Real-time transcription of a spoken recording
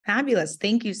Fabulous.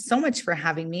 Thank you so much for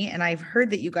having me. And I've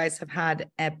heard that you guys have had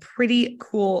a pretty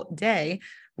cool day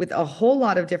with a whole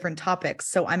lot of different topics.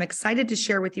 So I'm excited to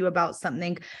share with you about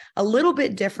something a little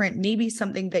bit different, maybe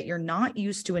something that you're not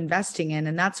used to investing in,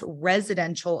 and that's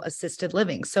residential assisted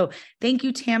living. So thank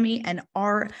you, Tammy, and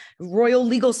our Royal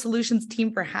Legal Solutions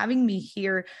team for having me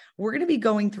here. We're going to be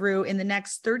going through in the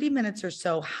next 30 minutes or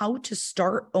so how to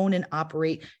start, own, and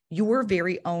operate your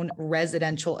very own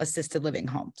residential assisted living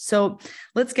home. So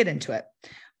let's get into it.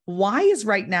 Why is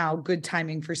right now good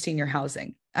timing for senior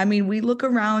housing? I mean, we look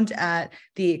around at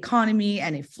the economy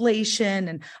and inflation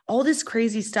and all this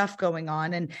crazy stuff going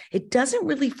on, and it doesn't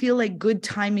really feel like good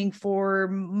timing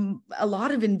for a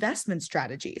lot of investment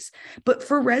strategies. But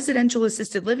for residential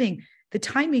assisted living, the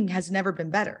timing has never been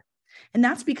better. And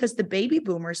that's because the baby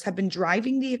boomers have been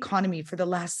driving the economy for the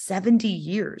last 70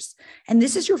 years. And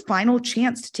this is your final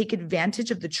chance to take advantage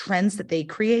of the trends that they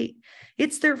create.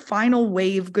 It's their final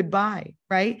wave goodbye,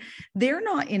 right? They're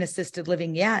not in assisted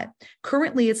living yet.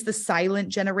 Currently, it's the silent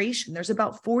generation. There's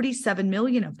about 47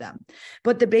 million of them.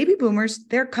 But the baby boomers,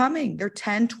 they're coming. They're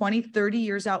 10, 20, 30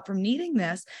 years out from needing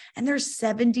this. And there's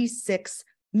 76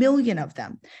 million of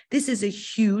them. This is a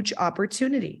huge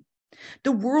opportunity.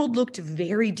 The world looked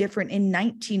very different in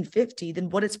 1950 than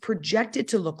what it's projected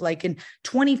to look like in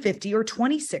 2050 or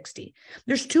 2060.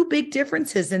 There's two big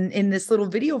differences in this little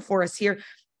video for us here.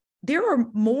 There are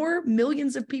more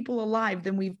millions of people alive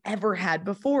than we've ever had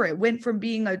before. It went from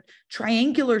being a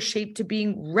triangular shape to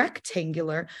being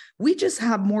rectangular. We just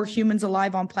have more humans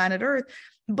alive on planet Earth.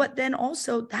 But then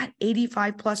also that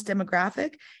 85 plus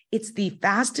demographic, it's the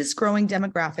fastest growing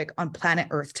demographic on planet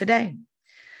Earth today.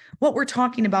 What we're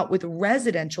talking about with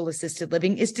residential assisted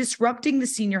living is disrupting the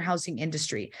senior housing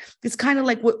industry. It's kind of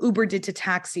like what Uber did to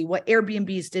taxi, what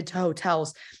Airbnbs did to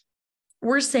hotels.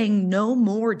 We're saying no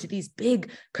more do these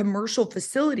big commercial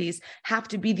facilities have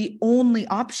to be the only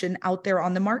option out there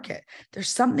on the market. There's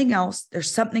something else,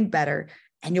 there's something better,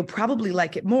 and you'll probably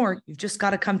like it more. You've just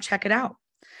got to come check it out.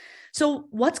 So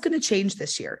what's going to change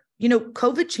this year? You know,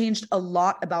 COVID changed a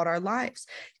lot about our lives.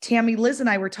 Tammy, Liz, and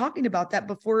I were talking about that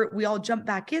before we all jumped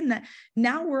back in, that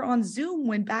now we're on Zoom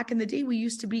when back in the day we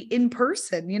used to be in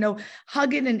person, you know,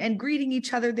 hugging and greeting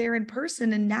each other there in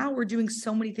person. And now we're doing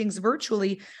so many things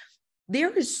virtually.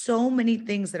 There is so many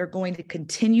things that are going to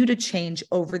continue to change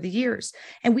over the years,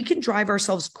 and we can drive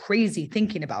ourselves crazy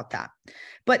thinking about that.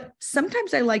 But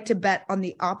sometimes I like to bet on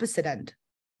the opposite end.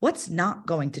 What's not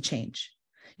going to change?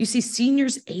 You see,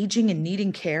 seniors aging and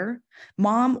needing care,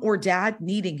 mom or dad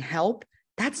needing help,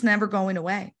 that's never going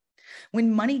away.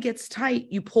 When money gets tight,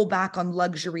 you pull back on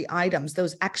luxury items,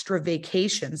 those extra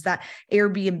vacations, that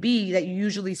Airbnb that you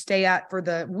usually stay at for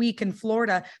the week in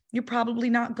Florida, you're probably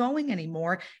not going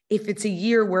anymore if it's a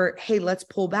year where, hey, let's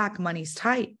pull back, money's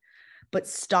tight. But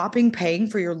stopping paying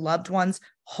for your loved one's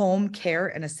home care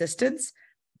and assistance,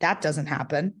 that doesn't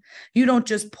happen. You don't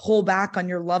just pull back on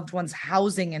your loved one's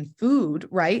housing and food,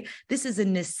 right? This is a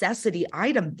necessity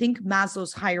item. Think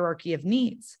Maslow's hierarchy of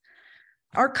needs.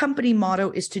 Our company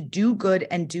motto is to do good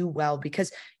and do well,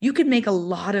 because you can make a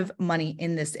lot of money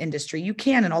in this industry. You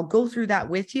can, and I'll go through that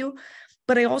with you.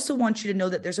 But I also want you to know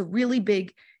that there's a really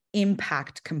big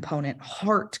impact component,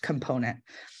 heart component.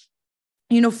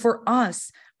 You know, for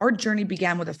us, our journey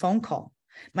began with a phone call.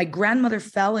 My grandmother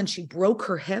fell and she broke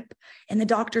her hip, and the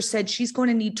doctor said she's going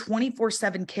to need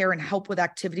 24/7 care and help with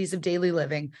activities of daily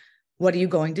living. What are you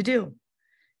going to do?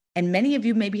 And many of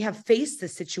you maybe have faced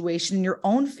this situation in your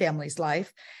own family's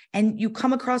life, and you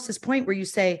come across this point where you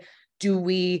say, do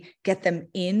we get them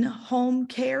in-home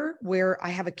care where I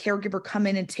have a caregiver come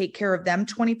in and take care of them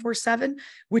 24/7,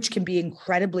 which can be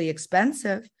incredibly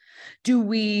expensive? Do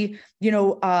we,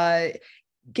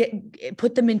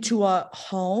 put them into a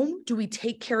home? Do we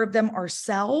take care of them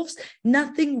ourselves?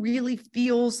 Nothing really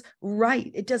feels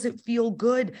right. It doesn't feel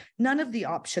good. None of the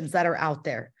options that are out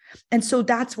there. And so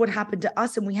that's what happened to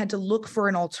us. And we had to look for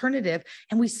an alternative.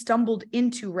 And we stumbled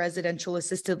into residential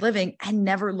assisted living and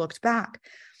never looked back.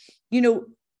 You know,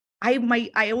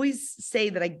 I always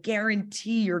say that I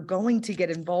guarantee you're going to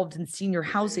get involved in senior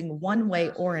housing one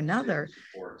way or another,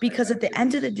 because at the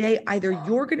end of the day, either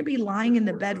you're going to be lying in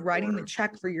the bed writing the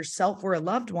check for yourself or a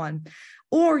loved one,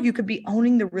 or you could be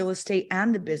owning the real estate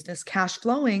and the business, cash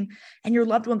flowing, and your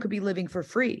loved one could be living for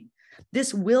free.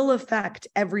 This will affect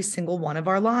every single one of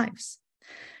our lives.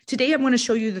 Today, I'm going to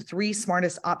show you the 3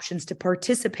 smartest options to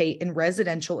participate in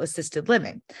residential assisted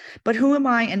living. But who am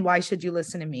I and why should you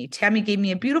listen to me? Tammy gave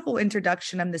me a beautiful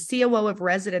introduction. I'm the COO of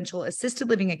Residential Assisted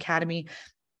Living Academy.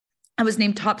 I was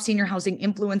named top senior housing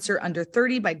influencer under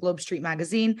 30 by Globe Street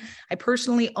Magazine. I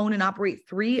personally own and operate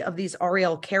 3 of these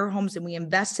RAL care homes, and we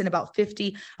invest in about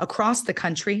 50 across the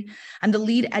country. I'm the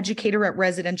lead educator at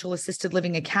Residential Assisted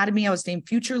Living Academy. I was named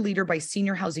future leader by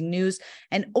Senior Housing News.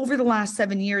 And over the last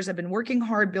 7 years, I've been working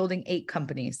hard building 8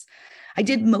 companies. I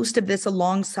did most of this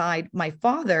alongside my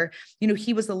father.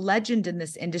 He was a legend in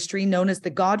this industry, known as the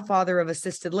godfather of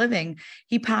assisted living.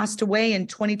 He passed away in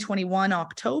 2021,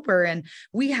 October, and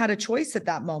we had a choice at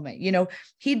that moment.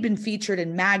 He'd been featured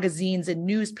in magazines and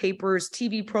newspapers,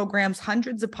 TV programs,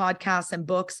 hundreds of podcasts and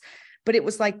books. But it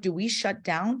was like, do we shut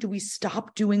down? Do we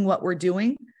stop doing what we're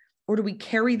doing? Or do we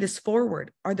carry this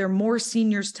forward? Are there more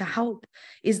seniors to help?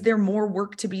 Is there more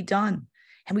work to be done?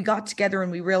 And we got together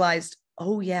and we realized,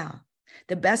 oh yeah,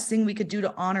 the best thing we could do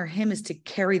to honor him is to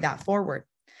carry that forward.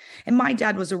 And my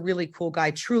dad was a really cool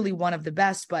guy, truly one of the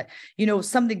best. But,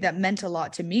 something that meant a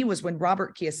lot to me was when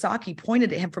Robert Kiyosaki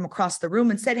pointed at him from across the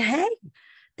room and said, hey,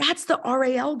 that's the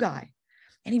RAL guy.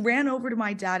 And he ran over to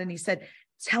my dad and he said,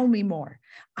 tell me more.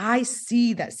 I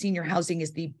see that senior housing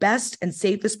is the best and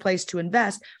safest place to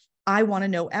invest. I want to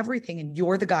know everything, and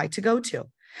you're the guy to go to.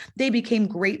 They became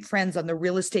great friends on the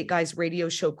Real Estate Guys radio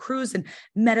show cruise and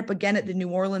met up again at the New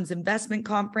Orleans Investment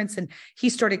Conference. And he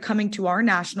started coming to our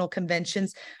national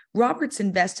conventions. Robert's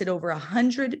invested over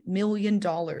 $100 million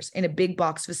in a big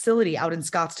box facility out in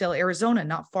Scottsdale, Arizona,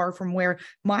 not far from where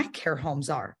my care homes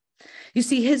are. You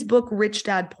see, his book, Rich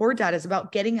Dad, Poor Dad, is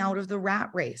about getting out of the rat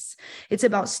race. It's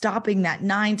about stopping that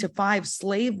 9-to-5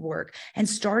 slave work and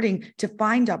starting to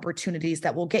find opportunities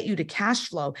that will get you to cash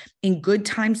flow in good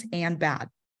times and bad.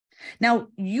 Now,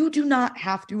 you do not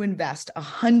have to invest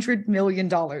 $100 million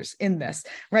in this,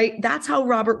 right? That's how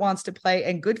Robert wants to play,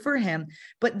 and good for him.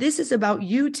 But this is about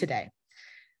you today.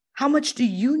 How much do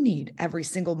you need every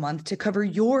single month to cover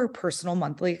your personal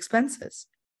monthly expenses?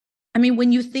 I mean,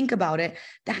 when you think about it,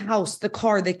 the house, the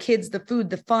car, the kids, the food,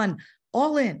 the fun,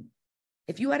 all in.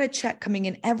 If you had a check coming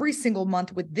in every single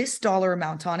month with this dollar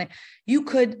amount on it, you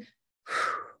could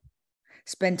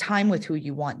spend time with who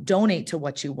you want, donate to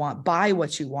what you want, buy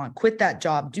what you want, quit that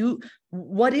job,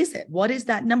 what is it? What is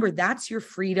that number? That's your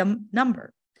freedom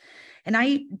number. And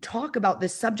I talk about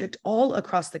this subject all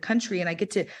across the country, and I get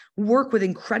to work with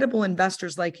incredible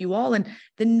investors like you all. And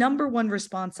the number one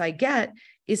response I get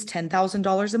is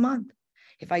 $10,000 a month.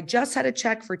 If I just had a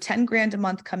check for 10 grand a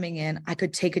month coming in, I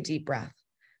could take a deep breath.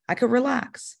 I could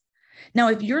relax. Now,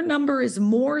 if your number is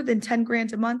more than 10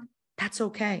 grand a month, that's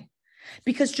okay.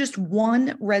 Because just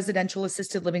one residential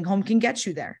assisted living home can get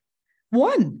you there.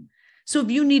 One. So if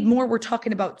you need more, we're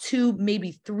talking about 2,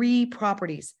 maybe 3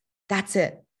 properties. That's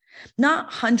it.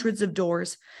 Not hundreds of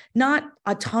doors, not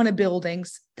a ton of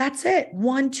buildings. That's it.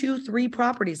 1, 2, 3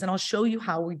 properties. And I'll show you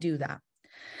how we do that.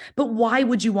 But why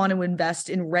would you want to invest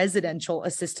in residential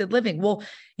assisted living? Well,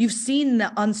 you've seen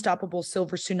the unstoppable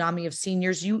silver tsunami of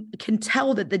seniors. You can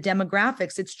tell that the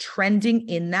demographics, it's trending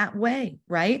in that way,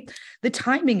 right? The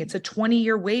timing, it's a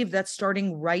 20-year wave that's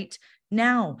starting right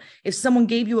now. If someone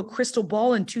gave you a crystal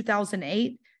ball in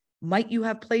 2008, might you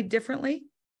have played differently?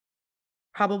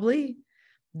 Probably.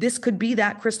 This could be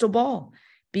that crystal ball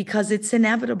because it's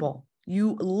inevitable.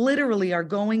 You literally are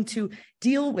going to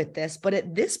deal with this, but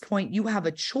at this point, you have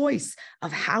a choice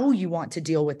of how you want to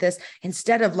deal with this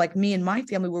instead of like me and my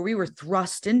family where we were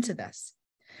thrust into this.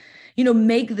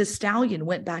 Meg the Stallion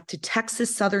went back to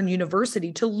Texas Southern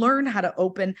University to learn how to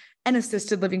open an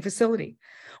assisted living facility.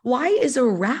 Why is a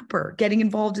rapper getting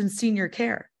involved in senior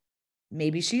care?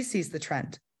 Maybe she sees the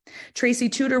trend. Tracy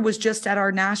Tudor was just at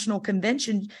our national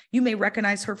convention. You may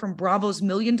recognize her from Bravo's $1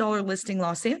 Million Listing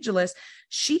Los Angeles.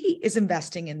 She is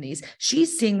investing in these.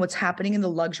 She's seeing what's happening in the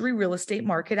luxury real estate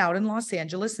market out in Los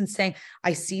Angeles and saying,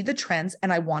 I see the trends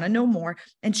and I want to know more.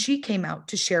 And she came out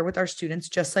to share with our students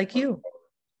just like you.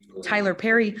 Tyler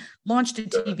Perry launched a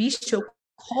TV show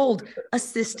called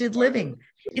Assisted Living.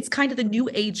 It's kind of the new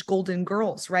age Golden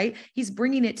Girls, right? He's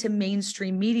bringing it to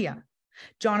mainstream media.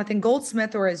 Jonathan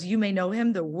Goldsmith, or as you may know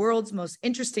him, the world's most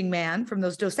interesting man from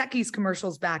those Dos Equis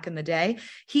commercials back in the day.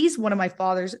 He's one of my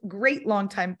father's great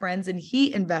longtime friends, and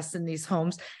he invests in these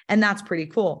homes, and that's pretty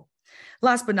cool.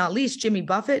 Last but not least, Jimmy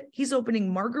Buffett, he's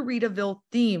opening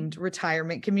Margaritaville-themed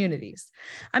retirement communities.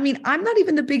 I mean, I'm not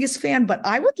even the biggest fan, but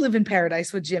I would live in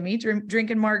paradise with Jimmy,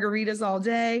 drinking margaritas all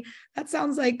day. That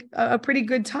sounds like a pretty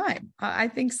good time. I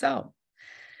think so.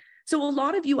 So a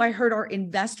lot of you, I heard, are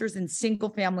investors in single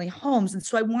family homes. And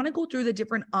so I want to go through the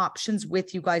different options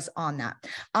with you guys on that.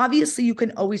 Obviously, you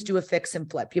can always do a fix and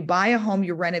flip. You buy a home,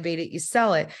 you renovate it, you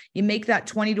sell it, you make that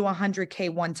 20 to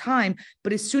 100K one time.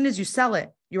 But as soon as you sell it,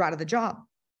 you're out of the job.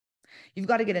 You've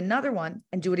got to get another one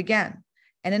and do it again.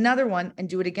 and another one and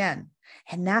do it again.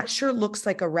 And that sure looks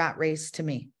like a rat race to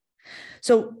me.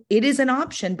 So it is an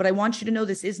option, but I want you to know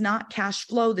this is not cash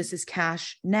flow. This is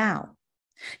cash now.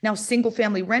 Now, single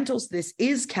family rentals, this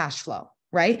is cash flow,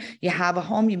 right? You have a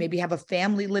home, you maybe have a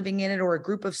family living in it or a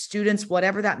group of students,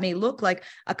 whatever that may look like,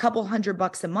 a couple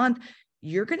 $100 a month.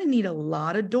 You're going to need a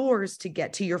lot of doors to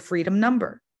get to your freedom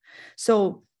number.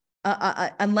 So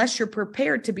unless you're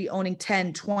prepared to be owning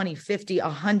 10, 20, 50,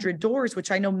 100 doors, which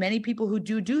I know many people who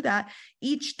do that,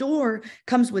 each door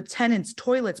comes with tenants,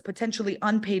 toilets, potentially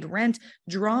unpaid rent,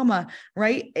 drama,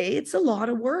 right? It's a lot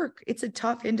of work. It's a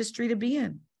tough industry to be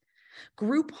in.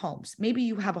 Group homes, maybe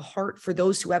you have a heart for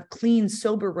those who have clean,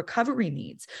 sober recovery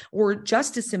needs, or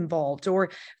justice involved,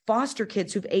 or foster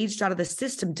kids who've aged out of the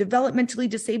system, developmentally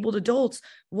disabled adults,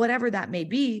 whatever that may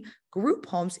be. Group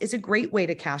homes is a great way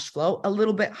to cash flow, a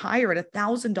little bit higher at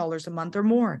 $1,000 a month or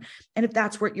more. And if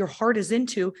that's what your heart is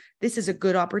into, this is a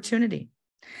good opportunity.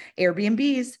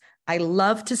 Airbnbs, I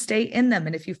love to stay in them.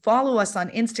 And if you follow us on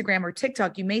Instagram or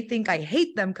TikTok, you may think I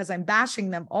hate them because I'm bashing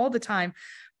them all the time,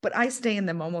 but I stay in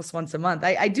them almost once a month.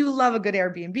 I do love a good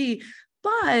Airbnb,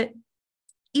 but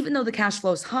even though the cash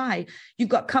flow is high, you've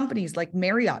got companies like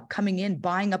Marriott coming in,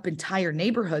 buying up entire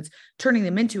neighborhoods, turning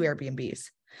them into Airbnbs.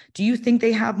 Do you think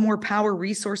they have more power,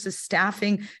 resources,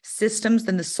 staffing, systems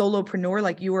than the solopreneur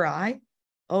like you or I?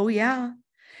 Oh, yeah.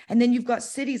 And then you've got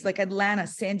cities like Atlanta,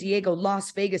 San Diego,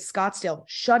 Las Vegas, Scottsdale,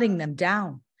 shutting them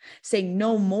down, saying,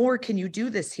 no more can you do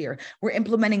this here. We're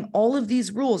implementing all of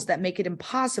these rules that make it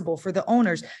impossible for the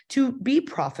owners to be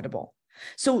profitable.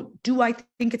 So do I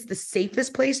think it's the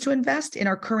safest place to invest in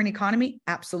our current economy?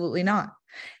 Absolutely not.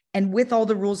 And with all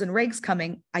the rules and regs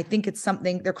coming, I think it's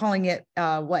something, they're calling it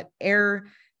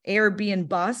Airbnb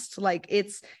bust. Like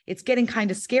it's getting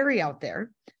kind of scary out there.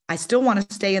 I still want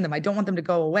to stay in them. I don't want them to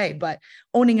go away, but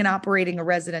owning and operating a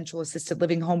residential assisted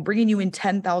living home, bringing you in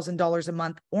 $10,000 a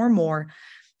month or more,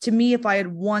 to me, if I had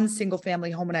one single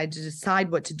family home and I had to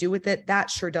decide what to do with it, that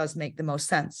sure does make the most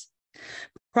sense.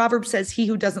 Proverb says, he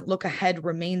who doesn't look ahead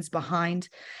remains behind.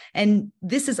 And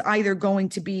this is either going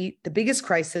to be the biggest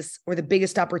crisis or the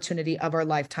biggest opportunity of our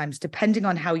lifetimes, depending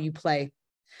on how you play.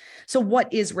 So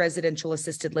what is residential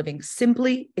assisted living?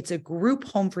 Simply, it's a group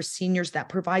home for seniors that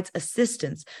provides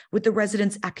assistance with the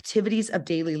residents' activities of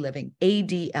daily living,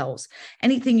 ADLs.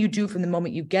 Anything you do from the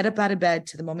moment you get up out of bed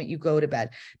to the moment you go to bed,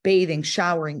 bathing,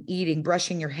 showering, eating,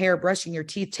 brushing your hair, brushing your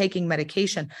teeth, taking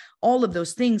medication, all of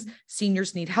those things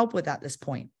seniors need help with at this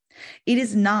point. It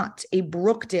is not a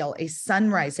Brookdale, a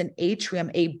Sunrise, an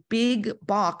Atrium, a big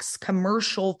box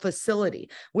commercial facility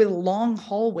with long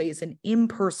hallways and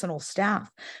impersonal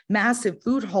staff, massive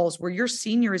food halls where your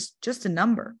senior is just a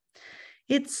number.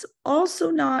 It's also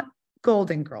not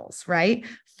Golden Girls, right?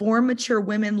 For mature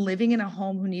women living in a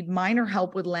home who need minor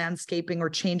help with landscaping or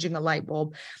changing a light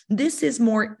bulb. This is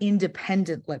more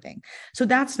independent living. So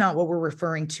that's not what we're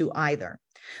referring to either.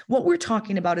 What we're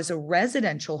talking about is a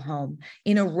residential home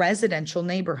in a residential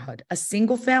neighborhood, a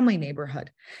single family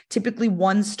neighborhood, typically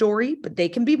one story, but they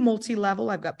can be multi-level.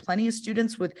 I've got plenty of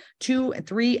students with 2 and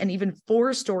 3 and even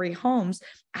 4-story homes.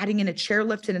 Adding in a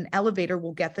chairlift and an elevator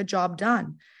will get the job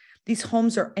done. These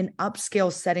homes are in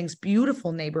upscale settings,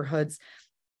 beautiful neighborhoods.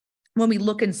 When we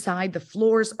look inside, the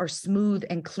floors are smooth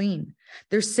and clean.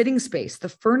 There's sitting space. The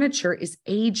furniture is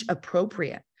age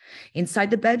appropriate.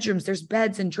 Inside the bedrooms, there's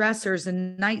beds and dressers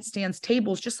and nightstands,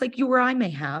 tables, just like you or I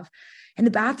may have. And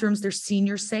the bathrooms, they're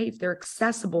senior safe. They're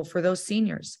accessible for those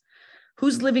seniors.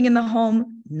 Who's living in the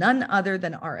home? None other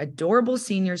than our adorable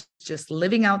seniors just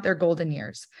living out their golden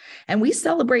years. And we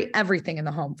celebrate everything in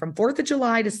the home, from 4th of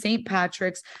July to St.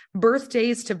 Patrick's,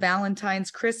 birthdays to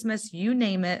Valentine's, Christmas, you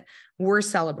name it, we're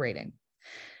celebrating.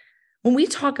 When we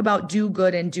talk about do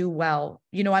good and do well,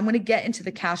 I'm going to get into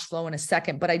the cash flow in a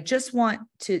second, but I just want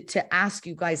to ask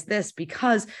you guys this,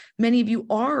 because many of you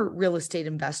are real estate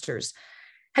investors.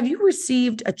 Have you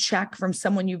received a check from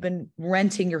someone you've been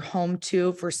renting your home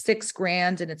to for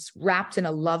 $6,000 and it's wrapped in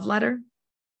a love letter?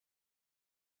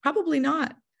 Probably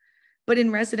not. But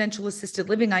in residential assisted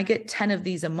living, I get 10 of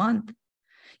these a month.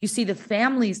 You see, the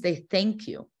families, they thank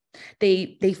you.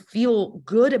 They feel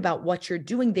good about what you're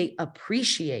doing. They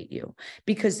appreciate you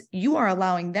because you are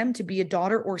allowing them to be a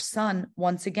daughter or son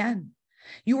once again.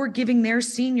 You are giving their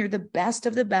senior the best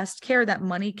of the best care that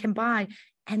money can buy,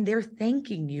 and they're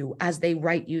thanking you as they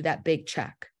write you that big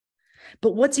check.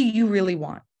 But what do you really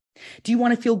want? Do you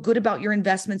want to feel good about your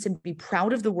investments and be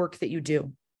proud of the work that you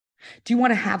do? Do you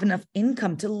want to have enough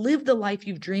income to live the life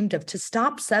you've dreamed of, to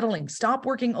stop settling, stop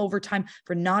working overtime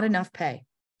for not enough pay?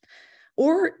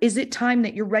 Or is it time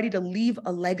that you're ready to leave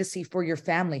a legacy for your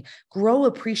family, grow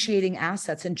appreciating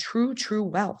assets and true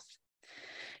wealth?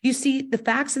 You see, the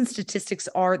facts and statistics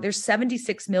are there's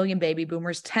 76 million baby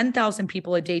boomers, 10,000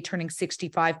 people a day turning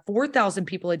 65, 4,000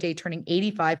 people a day turning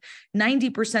 85.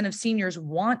 90% of seniors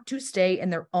want to stay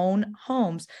in their own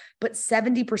homes, but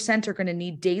 70% are going to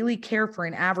need daily care for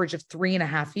an average of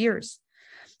 3.5 years.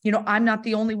 You know, I'm not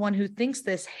the only one who thinks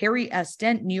this. Harry S.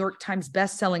 Dent, New York Times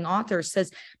bestselling author,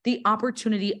 says the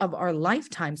opportunity of our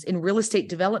lifetimes in real estate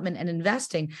development and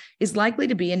investing is likely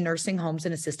to be in nursing homes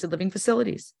and assisted living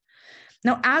facilities.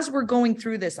 Now, as we're going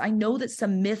through this, I know that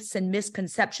some myths and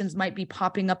misconceptions might be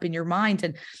popping up in your mind,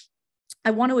 and I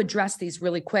want to address these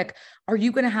really quick. Are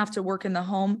you going to have to work in the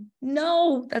home?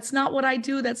 No, that's not what I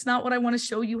do. That's not what I want to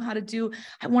show you how to do.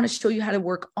 I want to show you how to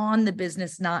work on the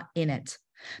business, not in it.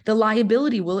 The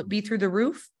liability, will it be through the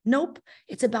roof? Nope.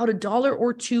 It's about $1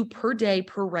 or $2 per day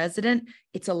per resident.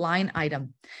 It's a line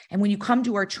item. And when you come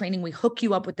to our training, we hook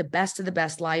you up with the best of the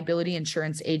best liability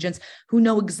insurance agents who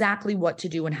know exactly what to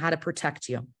do and how to protect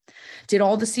you. Did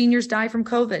all the seniors die from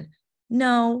COVID?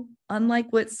 No.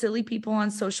 Unlike what silly people on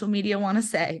social media want to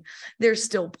say, there's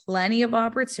still plenty of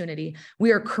opportunity. We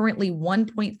are currently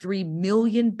 1.3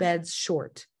 million beds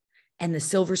short, and the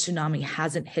silver tsunami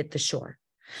hasn't hit the shore.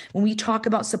 When we talk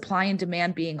about supply and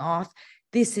demand being off,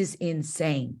 this is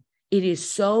insane. It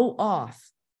is so off.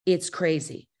 It's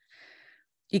crazy.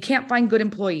 You can't find good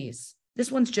employees. This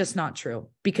one's just not true,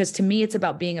 because to me, it's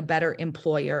about being a better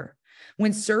employer.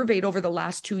 When surveyed over the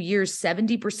last 2 years,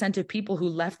 70% of people who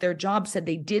left their job said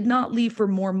they did not leave for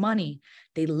more money.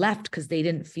 They left because they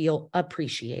didn't feel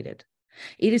appreciated.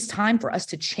 It is time for us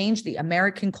to change the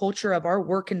American culture of our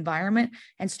work environment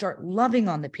and start loving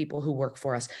on the people who work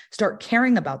for us, start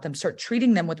caring about them, start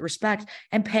treating them with respect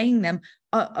and paying them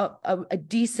a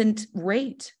decent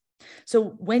rate.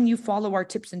 So when you follow our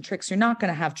tips and tricks, you're not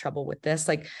going to have trouble with this.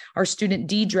 Like our student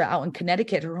Deidre out in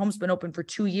Connecticut, her home's been open for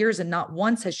 2 years and not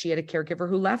once has she had a caregiver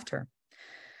who left her.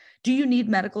 Do you need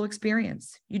medical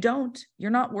experience? You don't. You're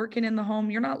not working in the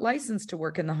home. You're not licensed to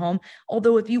work in the home.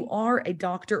 Although if you are a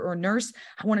doctor or nurse,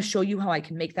 I want to show you how I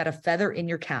can make that a feather in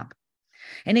your cap.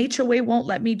 An HOA won't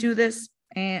let me do this.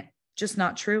 Just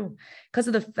not true. Because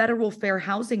of the Federal Fair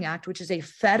Housing Act, which is a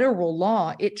federal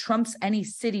law, it trumps any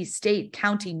city, state,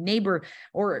 county, neighbor,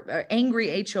 or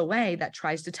angry HOA that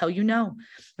tries to tell you no.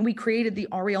 And we created the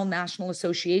REL National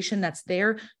Association that's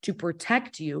there to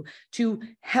protect you, to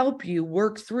help you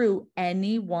work through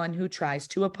anyone who tries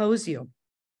to oppose you.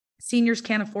 Seniors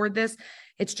can't afford this.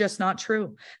 It's just not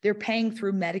true. They're paying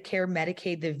through Medicare,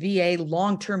 Medicaid, the VA,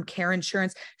 long-term care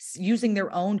insurance, using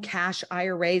their own cash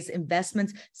IRAs,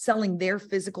 investments, selling their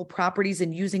physical properties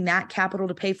and using that capital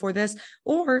to pay for this,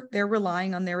 or they're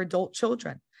relying on their adult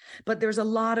children. But there's a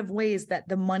lot of ways that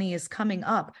the money is coming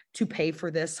up to pay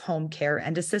for this home care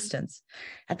and assistance.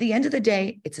 At the end of the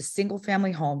day, it's a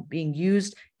single-family home being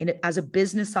used as a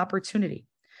business opportunity.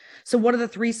 So what are the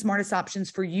 3 smartest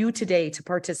options for you today to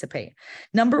participate?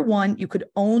 Number 1, you could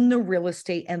own the real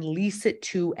estate and lease it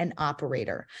to an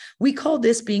operator. We call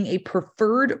this being a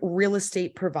preferred real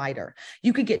estate provider.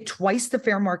 You could get twice the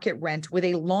fair market rent with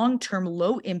a long-term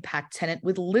low impact tenant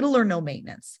with little or no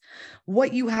maintenance.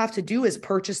 What you have to do is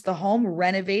purchase the home,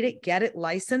 renovate it, get it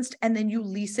licensed, and then you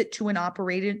lease it to an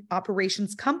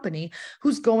operations company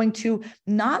who's going to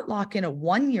not lock in a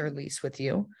 1-year lease with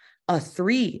you, a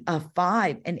 3, a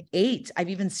 5, an 8. I've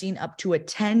even seen up to a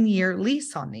 10-year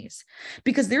lease on these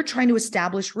because they're trying to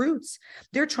establish roots.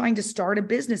 They're trying to start a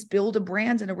business, build a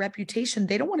brand and a reputation.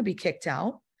 They don't want to be kicked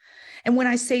out. And when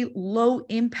I say low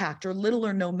impact or little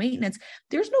or no maintenance,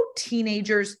 there's no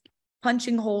teenagers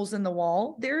punching holes in the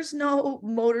wall. There's no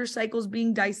motorcycles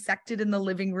being dissected in the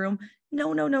living room.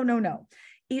 No.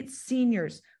 It's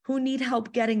seniors who need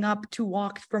help getting up to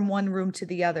walk from one room to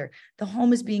the other. The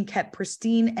home is being kept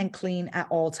pristine and clean at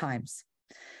all times.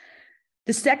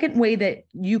 The second way that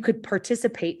you could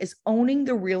participate is owning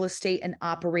the real estate and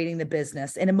operating the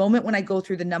business. In a moment, when I go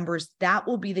through the numbers, that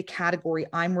will be the category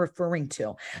I'm referring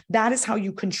to. That is how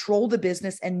you control the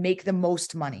business and make the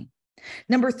most money.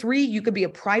 Number 3, you could be a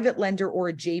private lender or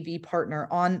a JV partner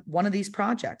on one of these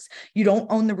projects. You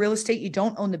don't own the real estate. You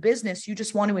don't own the business. You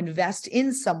just want to invest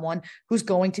in someone who's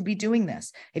going to be doing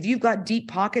this. If you've got deep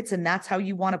pockets and that's how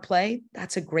you want to play,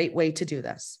 that's a great way to do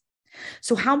this.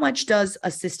 So how much does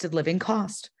assisted living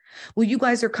cost? Well, you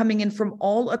guys are coming in from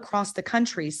all across the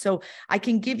country, so I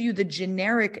can give you the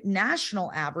generic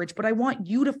national average, but I want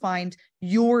you to find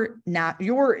your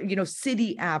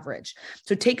city average.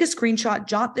 So take a screenshot,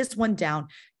 jot this one down,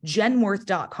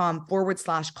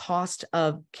 genworth.com/cost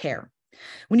of care.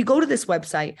 When you go to this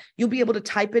website, you'll be able to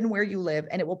type in where you live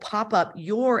and it will pop up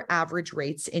your average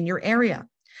rates in your area.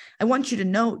 I want you to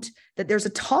note that there's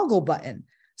a toggle button.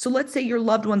 So let's say your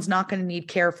loved one's not going to need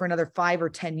care for another 5 or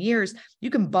 10 years. You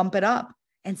can bump it up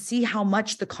and see how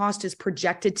much the cost is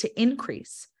projected to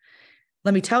increase.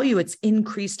 Let me tell you, it's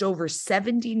increased over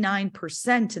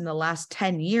 79% in the last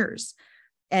 10 years.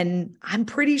 And I'm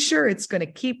pretty sure it's going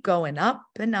to keep going up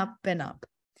and up and up.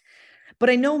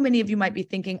 But I know many of you might be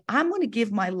thinking, I'm going to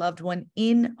give my loved one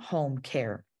in-home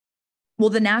care. Well,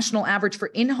 the national average for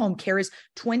in-home care is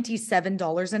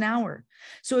 $27 an hour.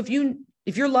 So if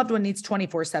your loved one needs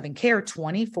 24/7 care,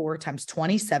 24 times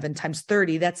 27 times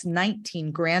 30, that's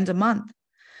 19 grand a month.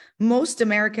 Most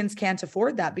Americans can't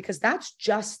afford that because that's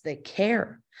just the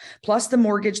care. Plus the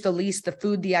mortgage, the lease, the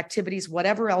food, the activities,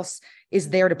 whatever else is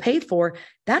there to pay for,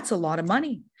 that's a lot of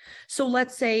money. So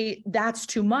let's say that's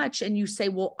too much and you say,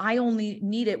 well, I only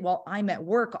need it while I'm at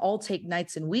work. I'll take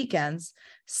nights and weekends.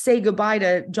 Say goodbye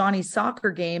to Johnny's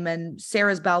soccer game and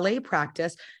Sarah's ballet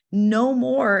practice. No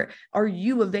more are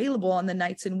you available on the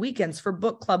nights and weekends for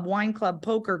book club, wine club,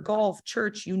 poker, golf,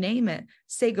 church, you name it.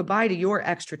 Say goodbye to your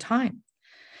extra time.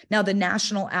 Now, the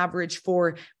national average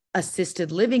for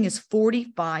assisted living is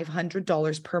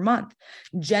 $4,500 per month.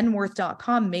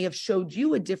 Genworth.com may have showed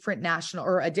you a different national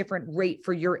or a different rate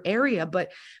for your area,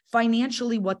 but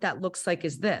financially what that looks like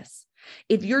is this.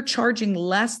 If you're charging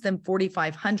less than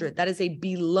 $4,500, that is a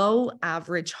below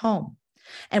average home.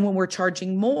 And when we're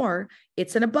charging more,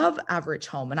 it's an above average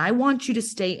home. And I want you to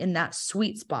stay in that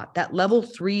sweet spot, that level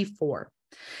 3, 4.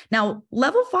 Now,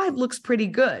 level 5 looks pretty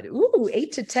good. Ooh,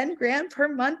 8 to 10 grand per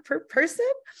month per person.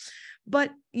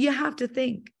 But you have to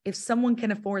think, if someone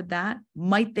can afford that,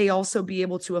 might they also be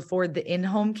able to afford the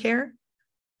in-home care?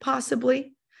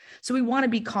 Possibly. So we want to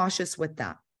be cautious with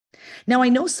that. Now, I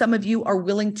know some of you are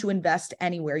willing to invest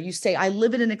anywhere. You say, I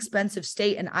live in an expensive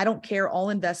state and I don't care, I'll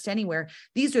invest anywhere.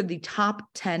 These are the top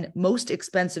 10 most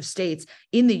expensive states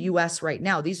in the US right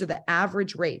now. These are the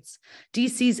average rates.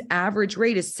 DC's average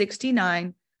rate is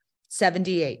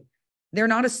 $69.78. They're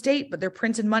not a state, but they're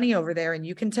printing money over there, and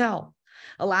you can tell.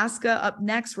 Alaska up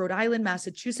next, Rhode Island,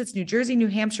 Massachusetts, New Jersey, New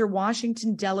Hampshire,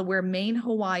 Washington, Delaware, Maine,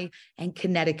 Hawaii, and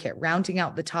Connecticut, rounding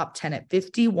out the top 10 at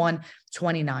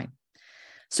 $51.29.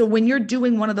 So when you're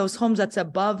doing one of those homes that's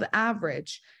above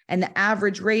average and the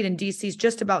average rate in DC is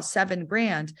just about 7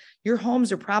 grand, your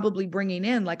homes are probably bringing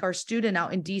in, like our student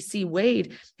out in DC,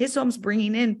 Wade, his home's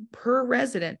bringing in per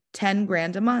resident 10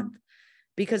 grand a month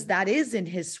because that is in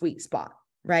his sweet spot,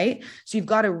 right? So you've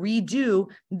got to redo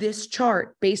this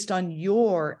chart based on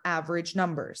your average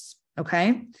numbers,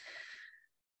 okay?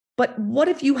 But what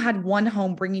if you had one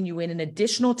home bringing you in an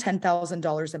additional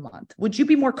 $10,000 a month? Would you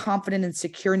be more confident and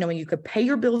secure knowing you could pay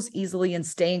your bills easily and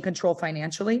stay in control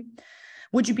financially?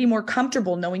 Would you be more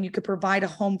comfortable knowing you could provide a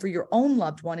home for your own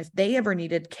loved one if they ever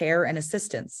needed care and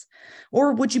assistance?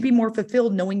 Or would you be more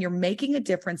fulfilled knowing you're making a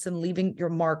difference and leaving your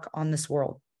mark on this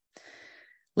world?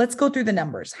 Let's go through the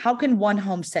numbers. How can one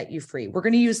home set you free? We're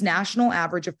going to use national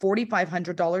average of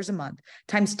 $4,500 a month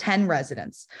times 10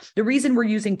 residents. The reason we're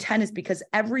using 10 is because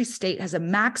every state has a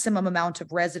maximum amount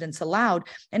of residents allowed,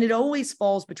 and it always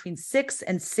falls between 6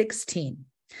 and 16.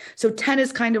 So 10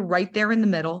 is kind of right there in the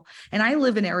middle. And I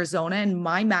live in Arizona, and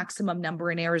my maximum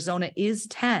number in Arizona is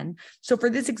 10. So for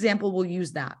this example, we'll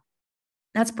use that.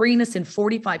 That's bringing us in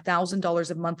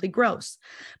 $45,000 of monthly gross.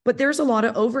 But there's a lot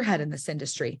of overhead in this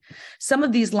industry. Some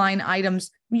of these line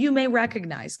items you may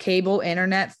recognize: cable,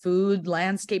 internet, food,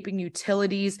 landscaping,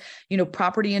 utilities,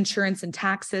 property insurance and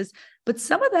taxes. But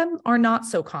some of them are not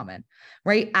so common,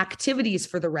 right? Activities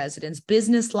for the residents,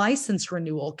 business license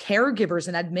renewal, caregivers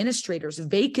and administrators,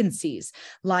 vacancies,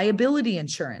 liability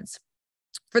insurance.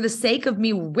 For the sake of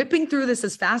me whipping through this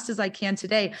as fast as I can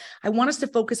today, I want us to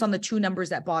focus on the two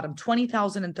numbers at bottom,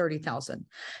 20,000 and 30,000.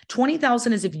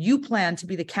 20,000 is if you plan to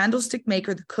be the candlestick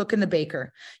maker, the cook, and the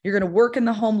baker. You're going to work in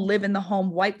the home, live in the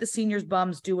home, wipe the seniors'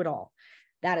 bums, do it all.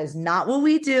 That is not what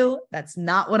we do. That's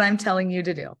not what I'm telling you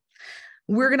to do.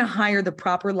 We're going to hire the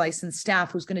proper licensed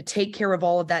staff who's going to take care of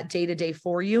all of that day-to-day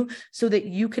for you so that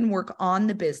you can work on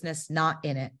the business, not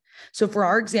in it. So for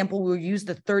our example, we'll use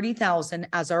the 30,000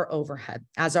 as our overhead,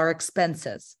 as our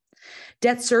expenses.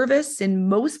 Debt service, in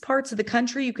most parts of the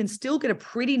country, you can still get a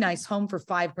pretty nice home for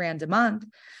 5 grand a month.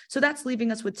 So that's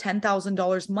leaving us with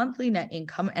 $10,000 monthly net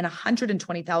income and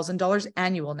 $120,000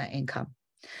 annual net income.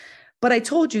 But I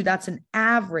told you that's an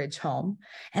average home,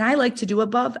 and I like to do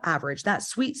above average, that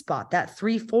sweet spot, that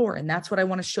 3, 4, and that's what I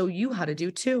want to show you how to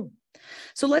do too.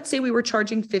 So let's say we were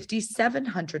charging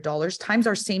 $5,700 times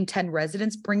our same 10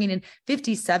 residents, bringing in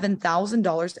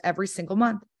 $57,000 every single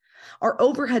month. Our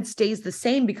overhead stays the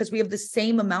same because we have the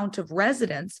same amount of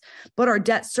residents, but our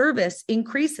debt service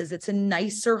increases. It's a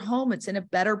nicer home. It's in a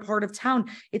better part of town.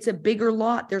 It's a bigger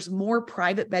lot. There's more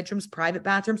private bedrooms, private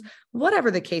bathrooms,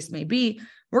 whatever the case may be.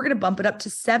 We're going to bump it up to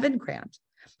 $7,000.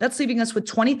 That's leaving us with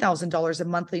 $20,000 of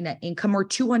monthly net income or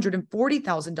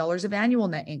 $240,000 of annual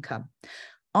net income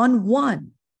on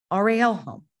one RAL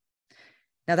home.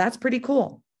 Now that's pretty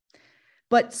cool.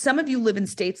 But some of you live in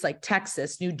states like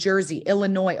Texas, New Jersey,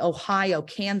 Illinois, Ohio,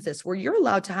 Kansas, where you're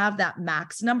allowed to have that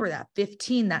max number, that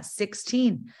 15, that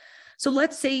 16. So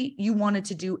let's say you wanted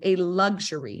to do a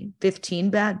luxury 15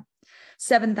 bed,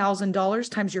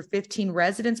 $7,000 times your 15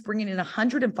 residents, bringing in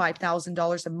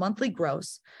 $105,000 of monthly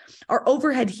gross. Our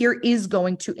overhead here is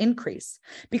going to increase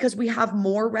because we have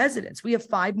more residents. We have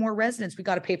 5 more residents. We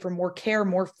got to pay for more care,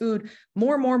 more food,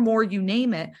 more, you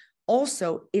name it.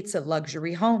 Also, it's a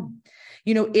luxury home.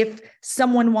 You know, if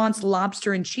someone wants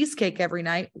lobster and cheesecake every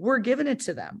night, we're giving it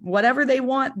to them. Whatever they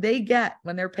want, they get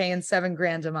when they're paying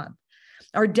 $7,000 a month.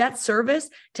 Our debt service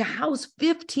to house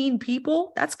 15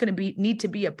 people, that's going to need to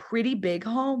be a pretty big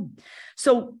home.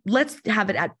 So let's have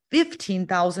it at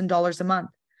 $15,000 a month.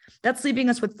 That's leaving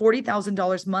us with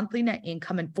 $40,000 monthly net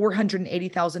income and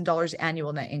 $480,000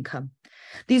 annual net income.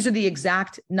 These are the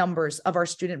exact numbers of our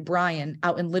student Brian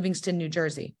out in Livingston, New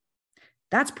Jersey.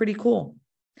 That's pretty cool.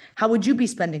 How would you be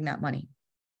spending that money?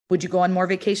 Would you go on more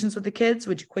vacations with the kids?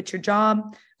 Would you quit your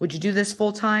job? Would you do this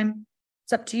full time?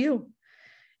 It's up to you.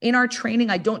 In our training,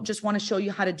 I don't just want to show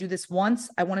you how to do this once.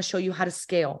 I want to show you how to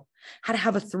scale, how to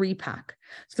have a 3-pack,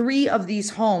 3 of these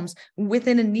homes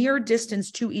within a near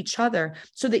distance to each other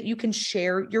so that you can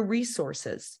share your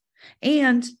resources.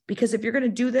 And because if you're going to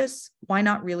do this, why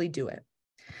not really do it?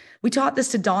 We taught this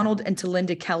to Donald and to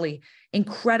Linda Kelly,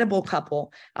 incredible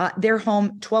couple. Their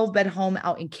home, 12-bed home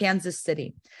out in Kansas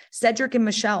City. Cedric and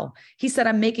Michelle, he said,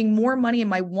 I'm making more money in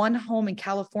my one home in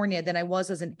California than I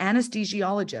was as an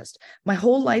anesthesiologist. My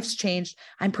whole life's changed.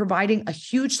 I'm providing a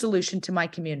huge solution to my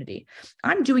community.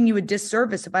 I'm doing you a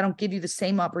disservice if I don't give you the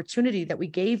same opportunity that we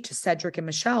gave to Cedric and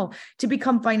Michelle to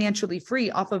become financially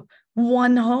free off of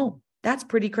one home. That's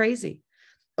pretty crazy.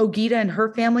 Ogita and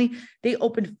her family, they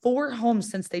opened 4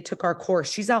 homes since they took our course.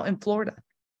 She's out in Florida.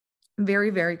 Very,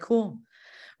 very cool.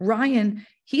 Ryan,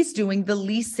 he's doing the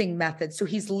leasing method. So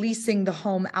he's leasing the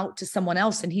home out to someone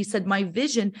else. And he said, my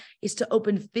vision is to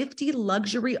open 50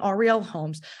 luxury REL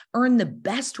homes, earn the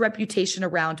best reputation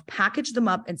around, package them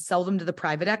up and sell them to the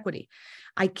private equity.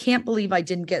 I can't believe I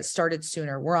didn't get started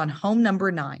sooner. We're on home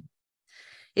number 9.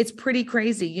 It's pretty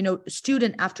crazy. You know,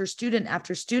 student after student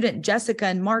after student, Jessica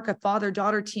and Mark, a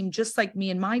father-daughter team, just like me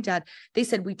and my dad, they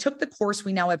said, we took the course.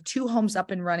 We now have 2 homes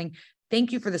up and running.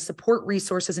 Thank you for the support,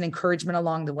 resources, and encouragement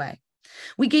along the way.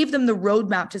 We gave them the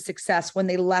roadmap to success when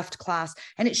they left class,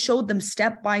 and it showed them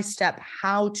step by step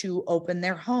how to open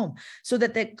their home so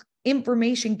that the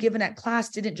information given at class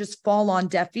didn't just fall on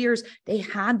deaf ears. They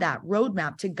had that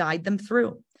roadmap to guide them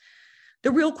through.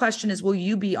 The real question is, will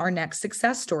you be our next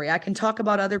success story? I can talk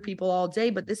about other people all day,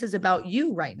 but this is about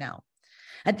you right now.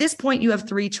 At this point, you have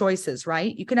 3 choices,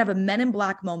 right? You can have a Men in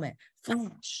Black moment.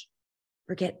 Flash.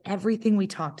 Forget everything we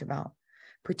talked about.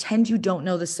 Pretend you don't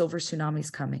know the silver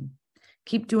tsunami's coming.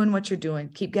 Keep doing what you're doing.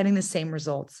 Keep getting the same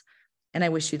results. And I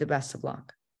wish you the best of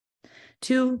luck.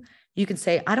 2, you can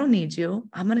say, I don't need you.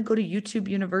 I'm going to go to YouTube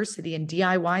University and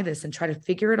DIY this and try to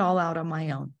figure it all out on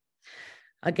my own.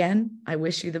 Again, I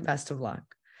wish you the best of luck.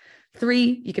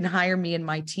 3, you can hire me and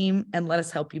my team and let us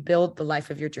help you build the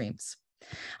life of your dreams.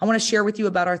 I want to share with you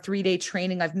about our 3-day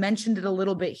training. I've mentioned it a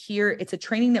little bit here. It's a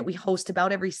training that we host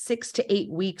about every 6 to 8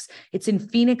 weeks. It's in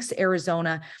Phoenix,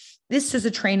 Arizona. This is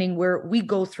a training where we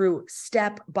go through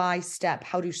step by step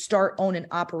how to start, own, and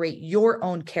operate your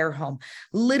own care home,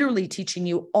 literally teaching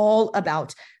you all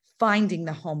about finding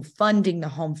the home, funding the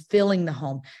home, filling the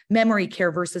home, memory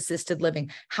care versus assisted living,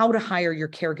 how to hire your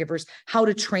caregivers, how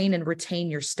to train and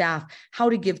retain your staff, how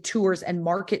to give tours and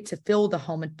market to fill the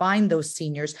home and find those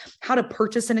seniors, how to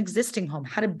purchase an existing home,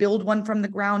 how to build one from the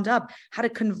ground up, how to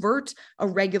convert a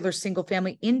regular single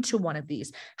family into one of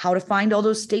these, how to find all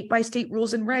those state-by-state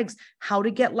rules and regs, how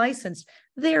to get licensed.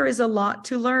 There is a lot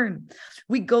to learn.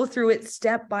 We go through it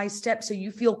step by step so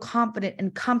you feel confident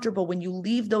and comfortable when you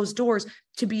leave those doors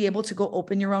to be able to go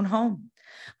open your own home.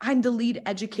 I'm the lead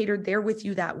educator there with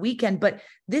you that weekend, but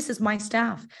this is my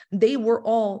staff. They were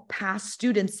all past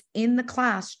students in the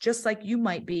class, just like you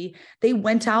might be. They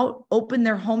went out, opened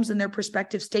their homes in their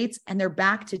prospective states, and they're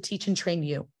back to teach and train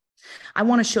you. I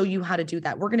want to show you how to do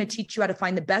that. We're going to teach you how to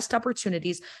find the best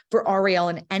opportunities for REL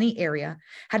in any area,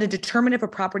 how to determine if a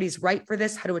property is right for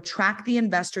this, how to attract the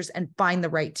investors and find the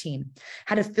right team,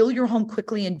 how to fill your home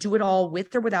quickly and do it all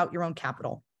with or without your own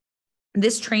capital.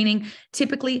 This training,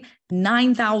 typically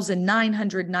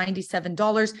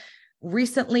 $9,997.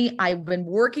 Recently, I've been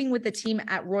working with the team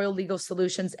at Royal Legal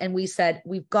Solutions, and we said,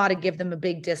 we've got to give them a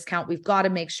big discount. We've got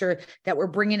to make sure that we're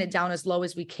bringing it down as low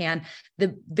as we can.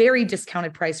 The very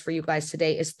discounted price for you guys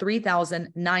today is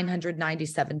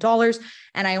 $3,997.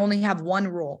 And I only have one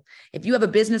rule. If you have a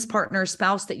business partner or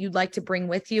spouse that you'd like to bring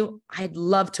with you, I'd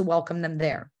love to welcome them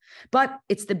there. But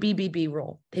it's the BBB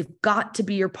rule. They've got to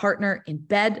be your partner in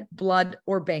bed, blood,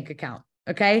 or bank account.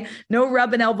 Okay. No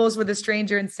rubbing elbows with a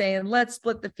stranger and saying, let's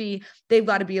split the fee. They've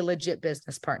got to be a legit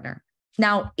business partner.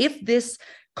 Now, if this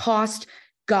cost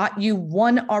got you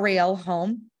one RAL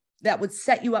home that would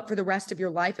set you up for the rest of your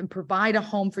life and provide a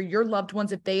home for your loved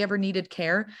ones if they ever needed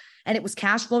care, and it was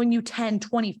cash flowing you 10,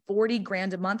 20, 40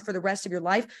 grand a month for the rest of your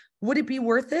life, would it be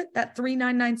worth it? That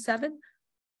 3,997?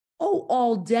 Oh,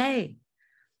 all day.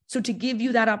 So to give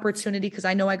you that opportunity, because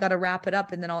I know I got to wrap it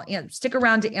up and then I'll stick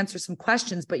around to answer some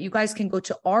questions, but you guys can go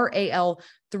to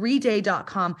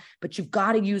RAL3day.com, but you've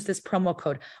got to use this promo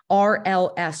code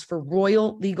RLS for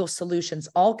Royal Legal Solutions,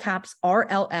 all caps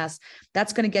RLS.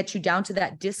 That's going to get you down to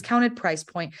that discounted price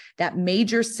point, that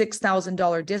major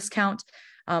 $6,000 discount.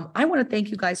 I want to thank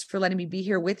you guys for letting me be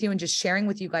here with you and just sharing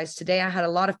with you guys today. I had a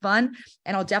lot of fun,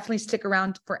 and I'll definitely stick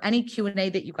around for any Q&A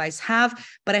that you guys have,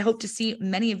 but I hope to see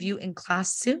many of you in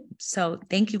class soon. So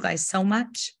thank you guys so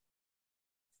much.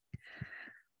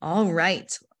 All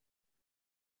right.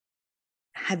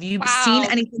 Have you seen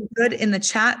anything good in the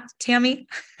chat, Tammy?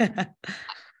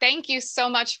 Thank you so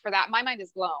much for that. My mind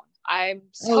is blown. I'm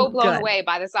so blown away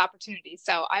by this opportunity.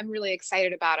 So I'm really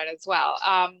excited about it as well.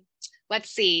 Let's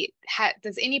see.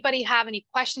 Does anybody have any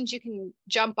questions? You can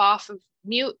jump off of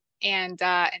mute and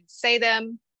say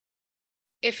them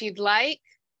if you'd like,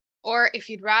 or if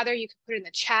you'd rather, you can put it in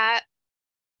the chat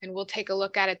and we'll take a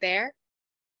look at it there.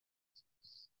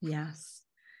 Yes.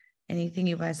 Anything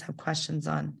you guys have questions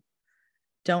on,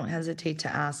 don't hesitate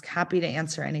to ask. Happy to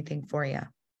answer anything for you.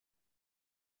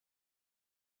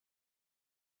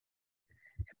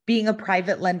 Being a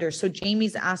private lender. So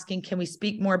Jamie's asking, can we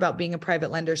speak more about being a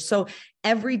private lender? So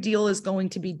every deal is going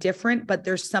to be different, but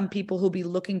there's some people who'll be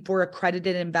looking for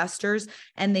accredited investors,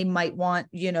 and they might want,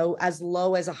 as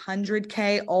low as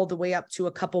 100K all the way up to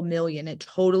a couple million. It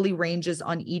totally ranges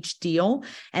on each deal,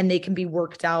 and they can be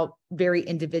worked out very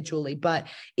individually. But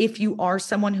if you are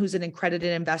someone who's an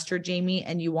accredited investor, Jamie,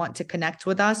 and you want to connect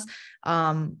with us,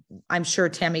 I'm sure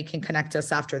Tammy can connect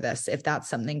us after this, if that's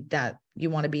something that you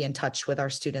want to be in touch with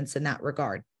our students in that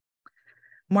regard.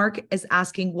 Mark is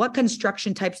asking, what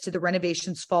construction types do the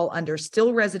renovations fall under?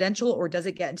 Still residential, or does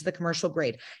it get into the commercial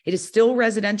grade? It is still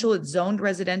residential. It's zoned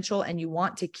residential, and you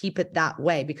want to keep it that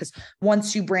way, because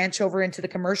once you branch over into the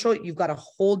commercial, you've got a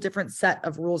whole different set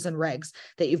of rules and regs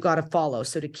that you've got to follow.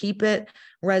 So to keep it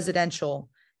residential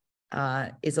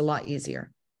is a lot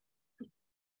easier.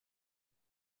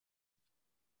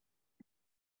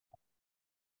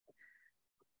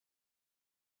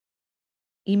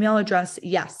 Email address,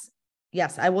 yes.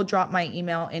 Yes, I will drop my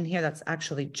email in here. That's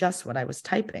actually just what I was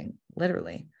typing,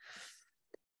 literally.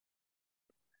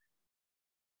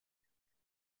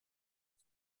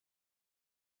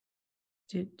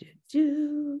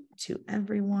 To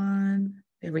everyone.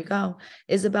 There we go.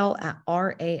 Isabelle at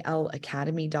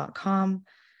ralacademy.com.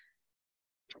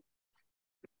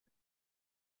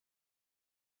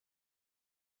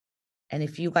 And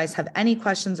if you guys have any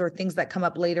questions or things that come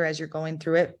up later as you're going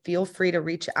through it, feel free to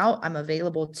reach out. I'm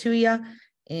available to you,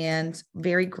 and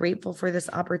very grateful for this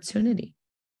opportunity.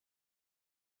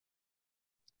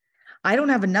 I don't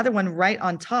have another one right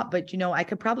on top, but I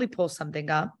could probably pull something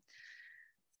up.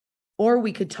 Or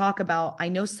we could talk about, I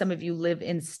know some of you live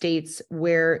in states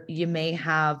where you may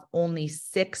have only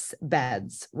 6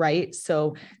 beds, right?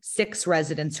 So 6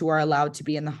 residents who are allowed to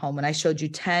be in the home. And I showed you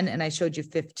 10 and I showed you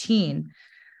 15.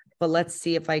 But let's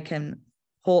see if I can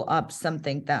pull up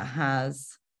something that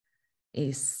has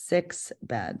a 6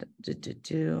 bed.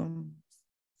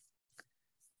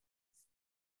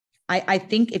 I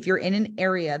think if you're in an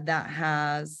area that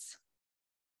has,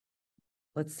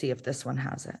 let's see if this one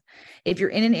has it. If you're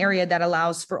in an area that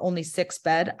allows for only 6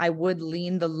 bed, I would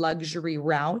lean the luxury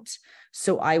route.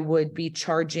 So I would be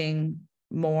charging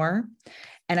more.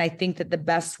 And I think that the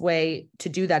best way to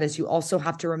do that is you also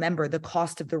have to remember the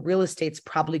cost of the real estate's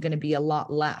probably going to be a lot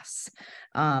less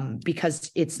because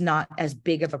it's not as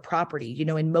big of a property.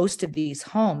 In most of these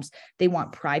homes, they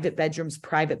want private bedrooms,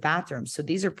 private bathrooms. So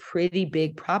these are pretty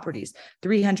big properties.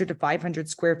 300 to 500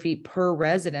 square feet per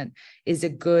resident is a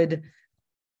good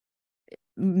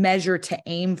measure to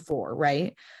aim for,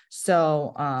 right?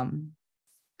 So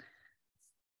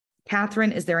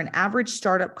Catherine, is there an average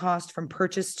startup cost from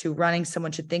purchase to running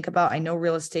someone should think about? I know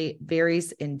real estate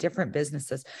varies in different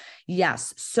businesses.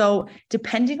 Yes. So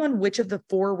depending on which of the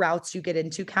 4 routes you get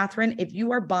into, Catherine, if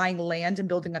you are buying land and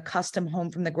building a custom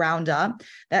home from the ground up,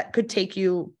 that could take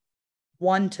you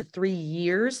 1 to 3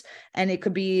 years, and it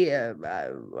could be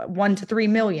 1 to 3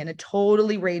 million. It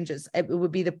totally ranges. It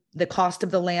would be the cost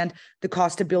of the land, the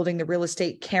cost of building the real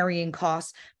estate, carrying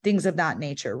costs, things of that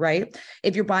nature, right?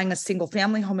 If you're buying a single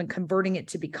family home and converting it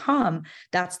to become,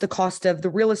 that's the cost of the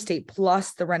real estate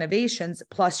plus the renovations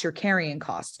plus your carrying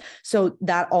costs. So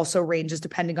that also ranges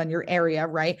depending on your area,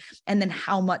 right? And then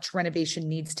how much renovation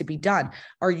needs to be done.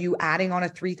 Are you adding on a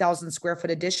 3,000 square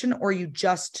foot addition, or are you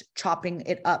just chopping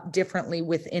it up differently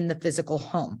within the physical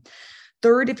home?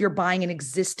 Third, if you're buying an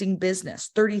existing business,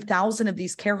 30,000 of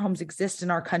these care homes exist in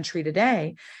our country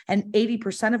today, and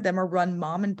 80% of them are run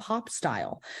mom and pop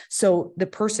style. So the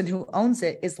person who owns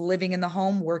it is living in the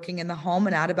home, working in the home,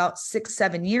 and at about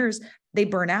 6-7 years, they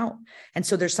burn out. And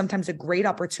so there's sometimes a great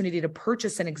opportunity to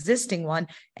purchase an existing one,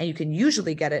 and you can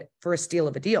usually get it for a steal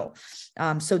of a deal.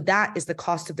 So that is the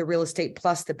cost of the real estate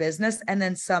plus the business, and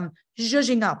then some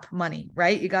zhuzhing up money,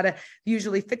 right? You got to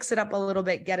usually fix it up a little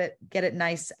bit, get it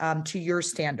nice to your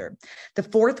standard. The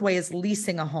fourth way is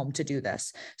leasing a home to do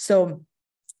this. So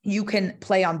you can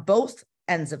play on both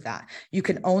ends of that. You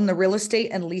can own the real estate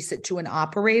and lease it to an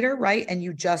operator, right? And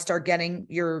you just are getting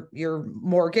your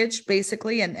mortgage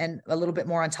basically, and a little bit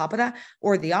more on top of that,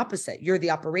 or the opposite. You're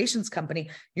the operations company.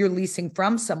 You're leasing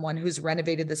from someone who's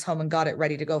renovated this home and got it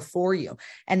ready to go for you.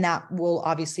 And that will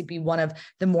obviously be one of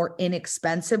the more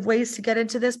inexpensive ways to get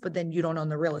into this, but then you don't own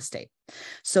the real estate.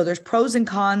 So there's pros and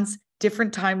cons,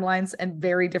 different timelines, and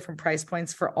very different price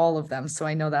points for all of them. So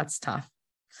I know that's tough.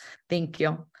 Thank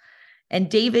you. And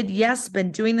David, yes,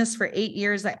 been doing this for 8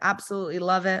 years. I absolutely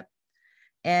love it.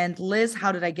 And Liz,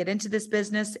 how did I get into this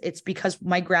business? It's because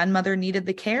my grandmother needed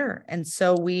the care. And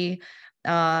so we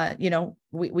got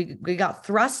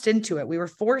thrust into it. We were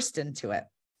forced into it.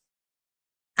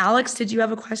 Alex, did you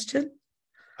have a question?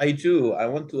 I do. I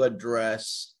want to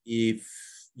address if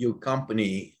your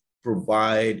company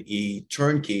provide a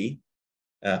turnkey,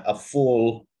 a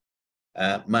full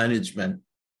management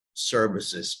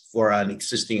services for an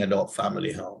existing adult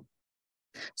family home.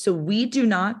 So we do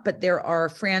not, but there are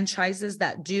franchises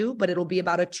that do, but it'll be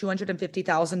about a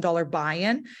 $250,000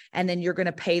 buy-in. And then you're going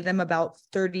to pay them about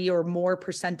 30 or more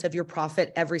 % of your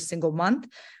profit every single month.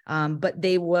 But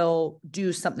they will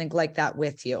do something like that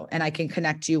with you. And I can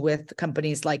connect you with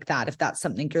companies like that if that's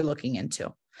something you're looking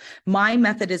into. My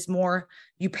method is more,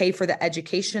 you pay for the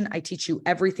education. I teach you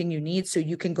everything you need so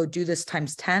you can go do this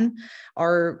times 10.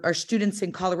 Our students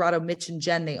in Colorado, Mitch and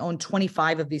Jen, they own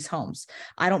 25 of these homes.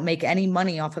 I don't make any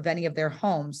money off of any of their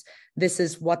homes. This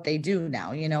is what they do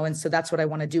now, and so that's what I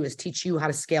want to do is teach you how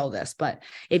to scale this. But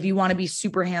if you want to be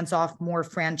super hands-off, more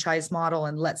franchise model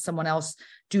and let someone else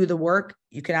do the work,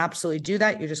 you can absolutely do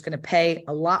that. You're just going to pay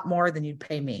a lot more than you'd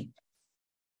pay me.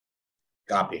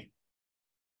 Copy.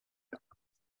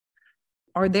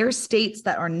 Are there states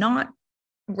that are not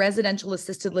residential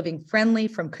assisted living friendly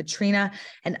from Katrina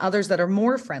and others that are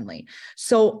more friendly?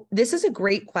 So this is a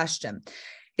great question.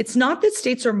 It's not that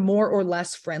states are more or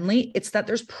less friendly. It's that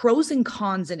there's pros and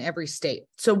cons in every state.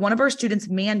 So one of our students,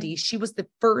 Mandy, she was the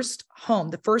first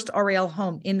RAL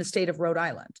home in the state of Rhode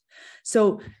Island.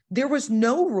 So there was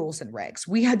no rules and regs.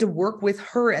 We had to work with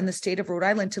her and the state of Rhode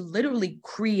Island to literally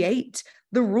create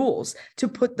the rules to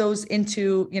put those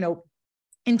into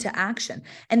action.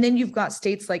 And then you've got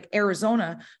states like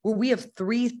Arizona, where we have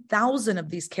 3,000 of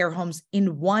these care homes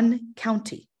in one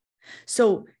county.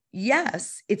 So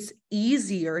yes, it's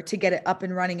easier to get it up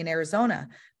and running in Arizona,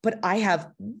 but I have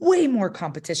way more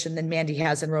competition than Mandy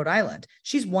has in Rhode Island.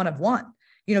 She's one of one.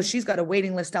 She's got a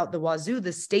waiting list out the wazoo.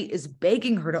 The state is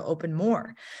begging her to open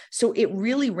more. So it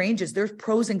really ranges. There's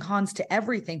pros and cons to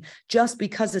everything. Just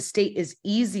because a state is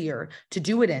easier to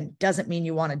do it in doesn't mean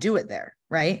you want to do it there,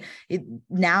 right?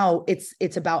 Now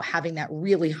it's about having that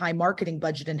really high marketing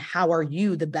budget and how are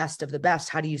you the best of the best?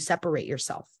 How do you separate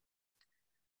yourself?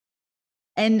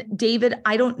 And David,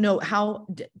 I don't know how,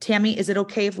 Tammy, is it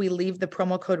okay if we leave the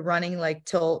promo code running like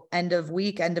till end of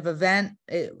week, end of event?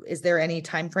 Is there any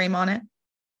time frame on it?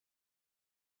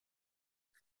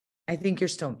 I think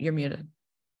you're muted. Is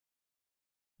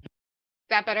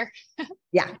that better?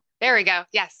 Yeah. There we go.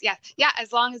 Yes. Yeah.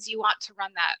 As long as you want to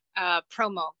run that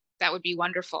promo, that would be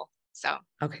wonderful. So.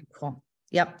 Okay, cool.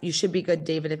 Yep. You should be good,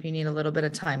 David. If you need a little bit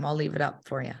of time, I'll leave it up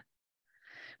for you.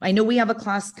 I know we have a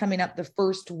class coming up the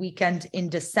first weekend in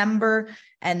December,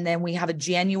 and then we have a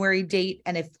January date.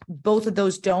 And if both of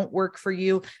those don't work for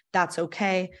you, that's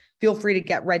okay. Feel free to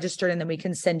get registered, and then we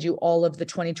can send you all of the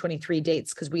 2023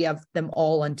 dates because we have them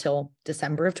all until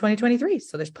December of 2023.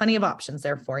 So there's plenty of options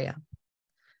there for you.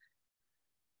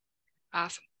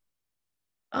 Awesome.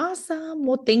 Awesome.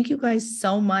 Well, thank you guys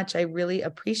so much. I really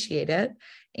appreciate it.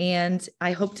 And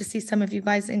I hope to see some of you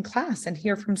guys in class and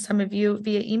hear from some of you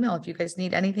via email. If you guys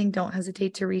need anything, don't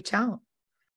hesitate to reach out.